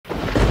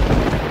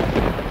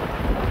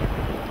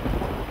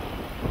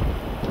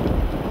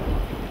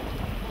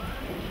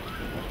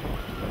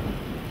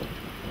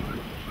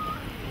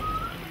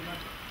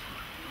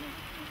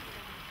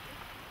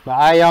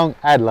Maayong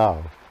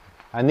adlaw.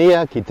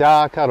 Ania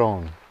kita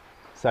karon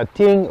sa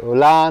ting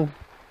ulan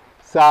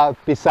sa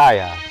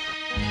Visayas.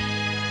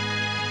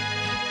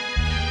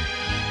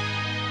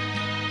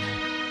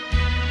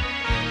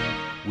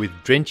 With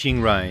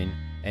drenching rain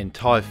and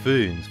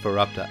typhoons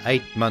for up to 8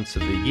 months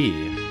of the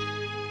year,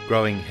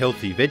 growing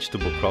healthy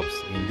vegetable crops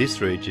in this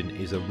region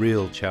is a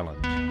real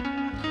challenge.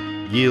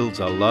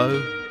 Yields are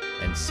low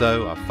and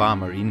so are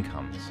farmer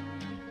incomes.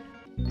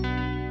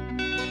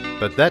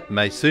 But that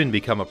may soon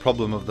become a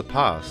problem of the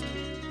past,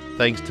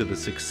 thanks to the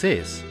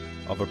success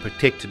of a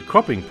protected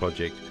cropping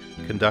project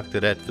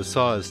conducted at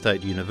Visayas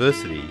State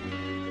University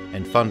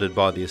and funded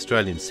by the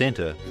Australian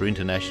Centre for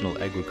International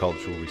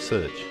Agricultural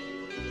Research.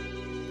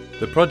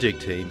 The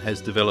project team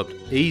has developed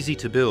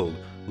easy-to-build,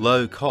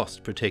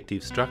 low-cost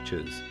protective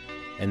structures,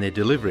 and they're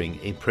delivering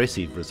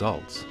impressive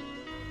results.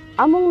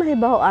 Among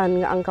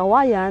nahibaw-an nga ang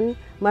kawayan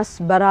mas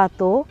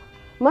barato,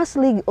 mas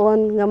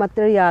lig-on nga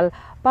material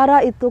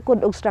para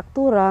itukod og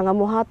struktura nga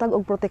mohatag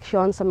og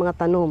proteksyon sa mga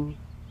tanom.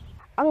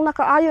 Ang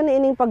nakaayon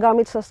niining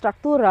paggamit sa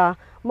struktura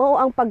mao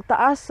ang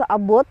pagtaas sa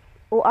abot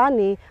o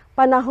ani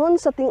panahon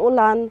sa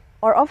ting-ulan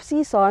or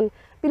off-season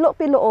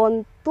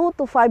pilo-piloon 2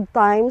 to 5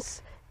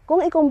 times kung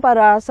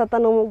ikumpara sa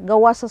tanom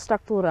gawa sa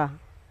struktura.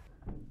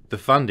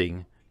 The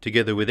funding,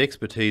 together with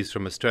expertise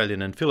from Australian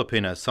and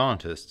Filipino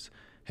scientists,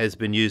 has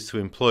been used to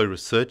employ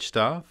research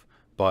staff,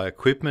 buy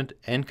equipment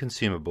and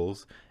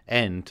consumables,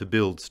 and to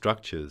build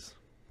structures.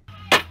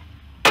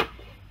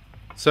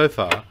 So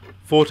far,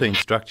 14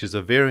 structures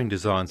of varying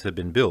designs have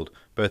been built,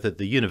 both at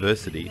the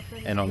university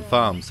and on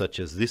farms such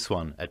as this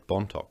one at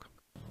Bontoc.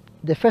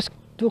 The first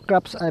 2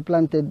 crops I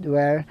planted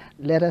were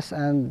lettuce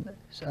and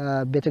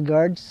bitter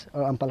gourds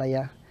or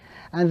ampalaya.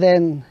 And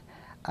then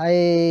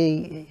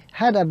I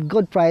had a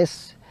good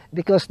price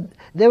because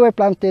they were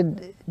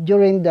planted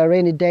during the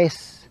rainy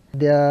days.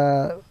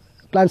 The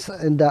plants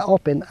in the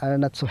open are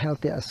not so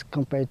healthy as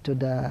compared to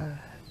the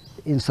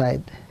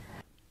inside.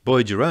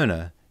 Boy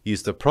Girona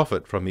used the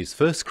profit from his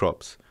first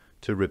crops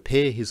to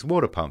repair his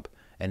water pump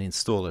and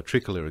install a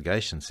trickle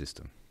irrigation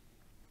system.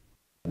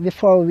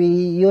 Before we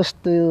used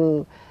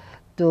to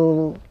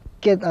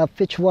get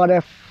fetch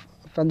water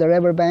from the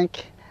river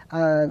bank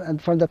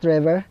and from that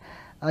river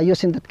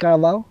using that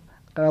carabao,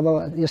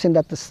 using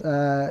that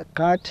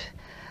cart.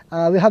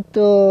 We have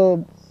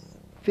to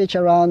fetch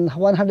around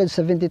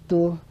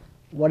 172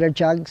 water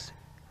jugs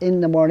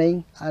in the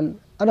morning, and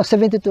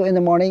 72 in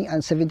the morning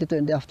and 72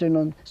 in the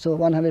afternoon, so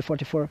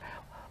 144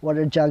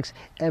 water jugs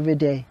every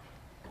day.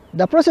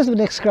 The process of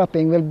next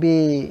cropping will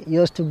be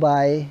used to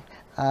buy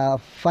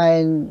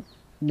fine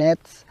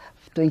nets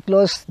to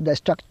enclose the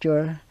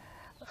structure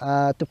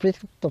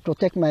to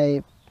protect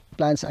my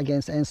plants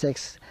against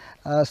insects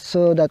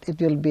so that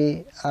it will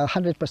be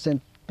 100%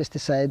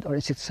 pesticide or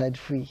insecticide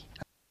free.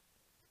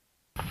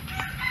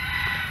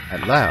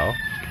 At Lao,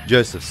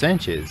 Joseph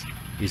Sanchez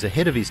is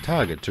ahead of his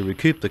target to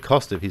recoup the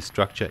cost of his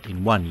structure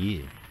in 1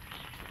 year.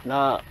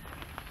 Na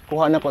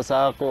kuha na ko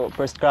sa ako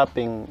first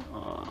cropping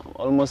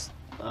almost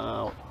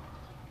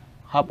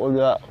half of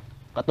the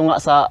katunga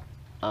sa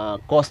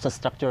cost sa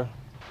structure.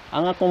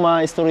 Ang ako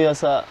maistorya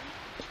sa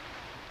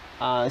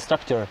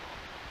structure,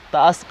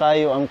 taas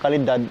kayo ang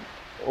kalidad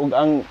ug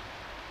ang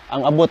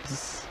abot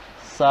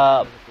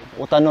sa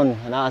utanon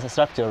na sa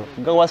structure,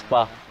 gawas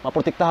pa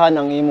maprotektahan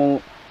ang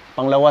imong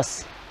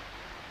panglawas.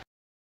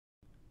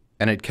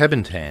 And at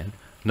Cabantan,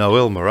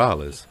 Noel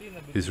Morales,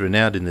 who's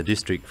renowned in the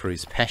district for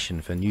his passion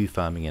for new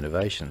farming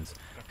innovations,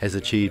 has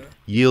achieved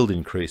yield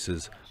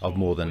increases of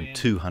more than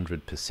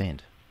 200%.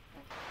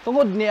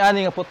 Tungod ni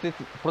ani nga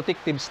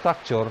protective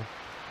structure,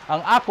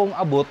 ang akong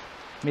abot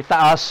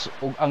mitaas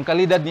ug ang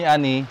kalidad ni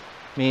ani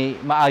mi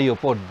maayo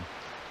pod.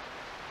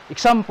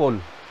 Example,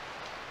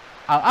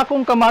 ang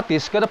akong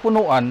kamatis kada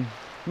punuan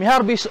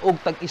mi-harvest og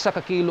tag 1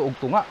 ka kilo og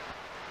tunga.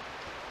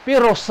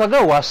 Pero sa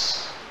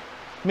gawas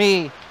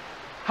mi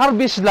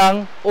harvest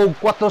lang og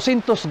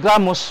 400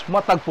 gramos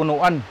matag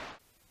punuan.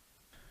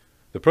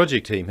 The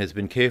project team has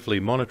been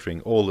carefully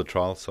monitoring all the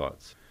trial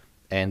sites,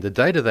 and the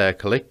data they are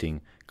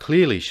collecting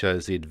clearly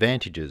shows the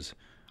advantages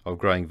of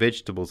growing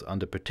vegetables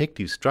under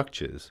protective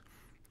structures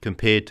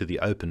compared to the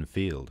open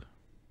field.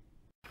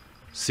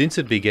 Since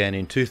it began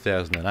in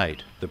 2008,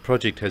 the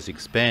project has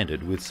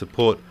expanded with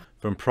support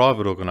from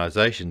private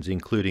organisations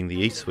including the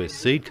East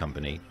West Seed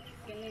Company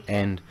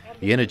and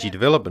the Energy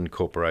Development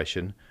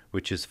Corporation,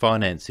 which is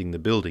financing the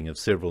building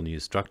of several new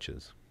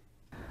structures.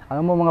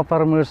 Ang mga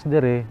farmers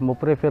dire mo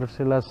prefer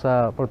sila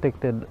sa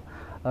protected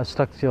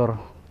structure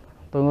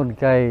tungod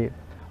kay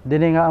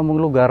dinhi nga among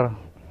lugar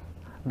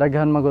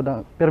daghan magud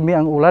permi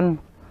ang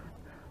ulan.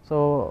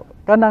 So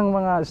kanang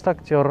mga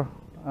structure,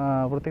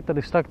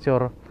 protected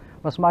structure,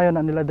 mas maayo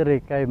na nila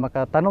dire kay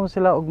makatanom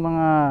sila og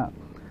mga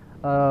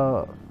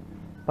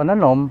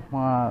pananom,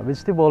 mga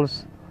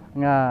vegetables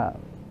nga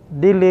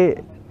dili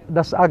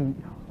dasag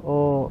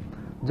o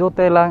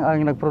jote lang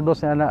ang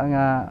nagproduce na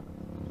nga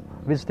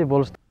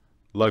vegetables.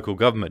 Local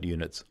government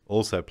units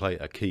also play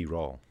a key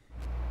role.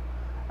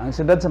 Ang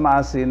siyudad sa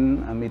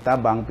Maasin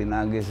mitabang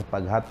pinaagi sa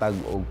paghatag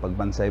o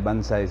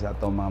pagbansay-bansay sa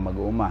atong mga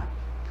mag-uuma.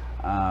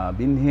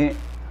 binhi,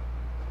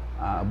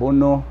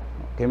 abono,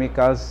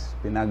 chemicals,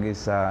 pinagi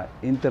sa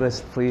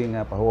interest-free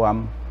nga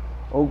pahuwam,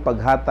 o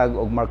paghatag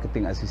og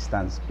marketing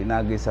assistance,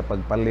 pinagi sa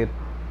pagpalit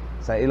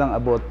sa ilang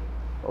abot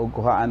o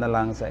kuhaan na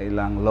lang sa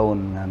ilang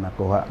loan nga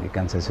nakuha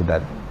gikan sa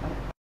syudad.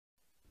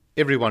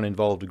 Everyone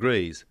involved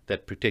agrees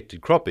that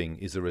protected cropping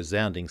is a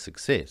resounding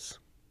success.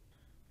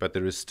 But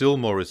there is still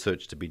more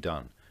research to be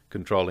done,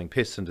 controlling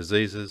pests and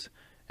diseases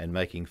and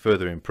making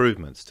further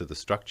improvements to the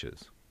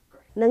structures.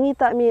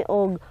 Nangita mi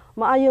og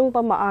maayong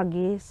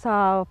pamaagi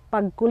sa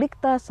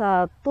pagkulikta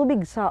sa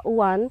tubig sa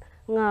uwan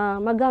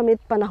nga magamit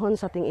panahon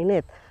sa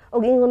ting-init.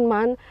 Og ingon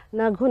man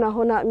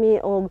naghunahuna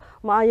mi og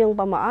maayong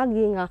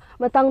pamaagi nga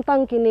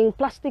matangtang kining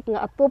plastic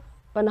nga atop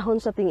panahon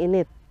sa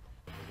ting-init.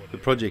 The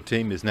project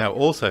team is now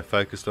also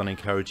focused on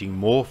encouraging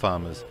more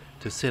farmers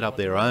to set up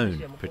their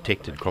own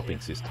protected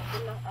cropping systems.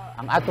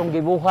 Ang atong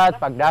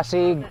gibuhat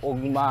pagdasig og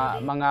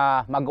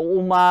mga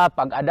mag-uuma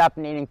pag-adapt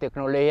nining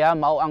teknolohiya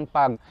mao ang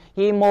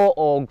paghimo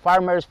og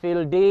Farmers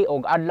Field Day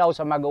og adlaw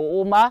sa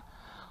mag-uuma,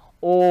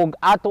 og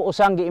ato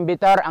usang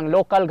giimbitar ang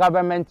local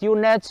government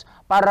units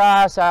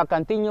para sa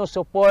continuous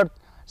support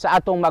sa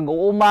atong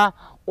mag-uuma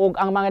og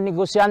ang mga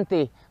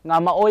negosyante nga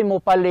maoy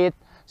mopalit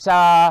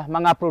sa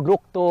mga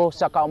produkto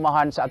sa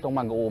kaumahan sa atong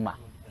mag-uuma.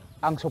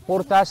 Ang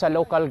suporta sa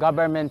local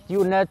government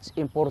units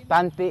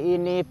importante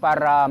ini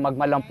para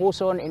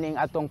magmalampuson ining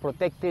atong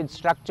protected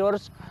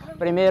structures.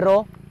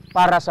 Primero,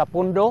 para sa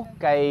pundo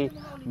kay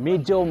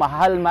medyo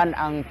mahal man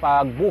ang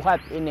pagbuhat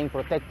ining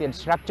protected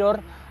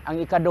structure. Ang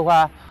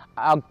ikaduha,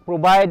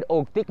 provide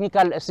og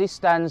technical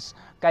assistance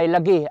kay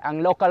lagi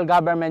ang local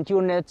government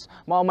units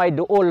mao may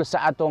duol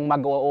sa atong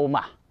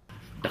mag-uuma.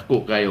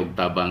 Dako kayo og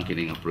tabang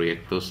kini nga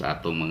proyekto sa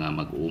atong mga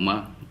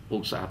mag-uuma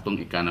ug sa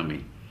atong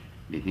economy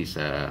dinhi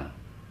sa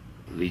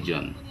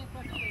region.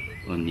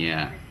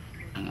 Unya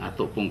ang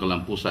ato pong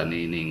kalampusan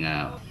niini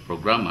nga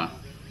programa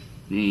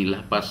ni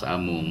lapas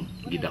among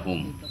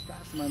gidahom.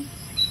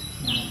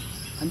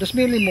 Andos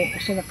bili mo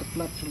usa na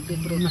ka-plot for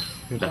dentro na.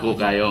 Dako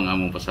kayo ang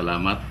among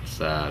pasalamat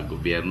sa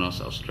gobyerno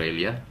sa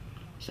Australia,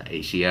 sa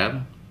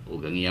ACR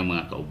ug ang iyang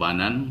mga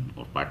kaubanan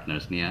o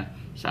partners niya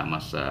sama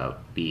sa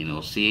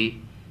PNOC,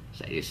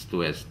 sa East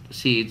West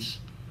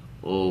Seeds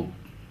o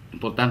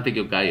importante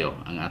gyud kayo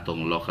ang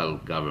atong local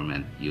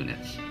government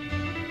units.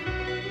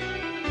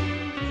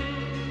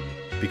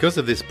 Because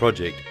of this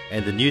project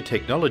and the new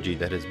technology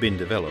that has been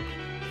developed,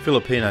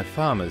 Filipino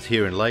farmers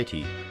here in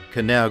Leyte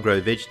can now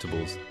grow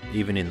vegetables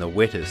even in the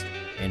wettest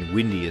and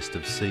windiest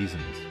of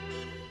seasons.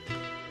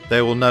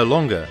 They will no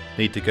longer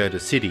need to go to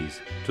cities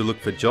to look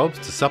for jobs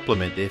to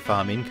supplement their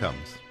farm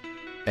incomes.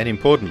 And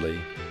importantly,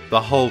 the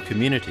whole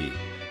community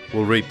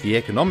will reap the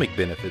economic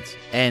benefits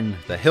and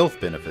the health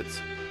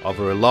benefits of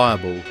a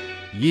reliable,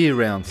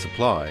 year-round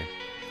supply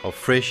of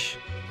fresh,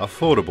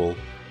 affordable,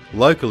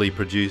 locally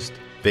produced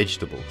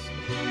vegetables.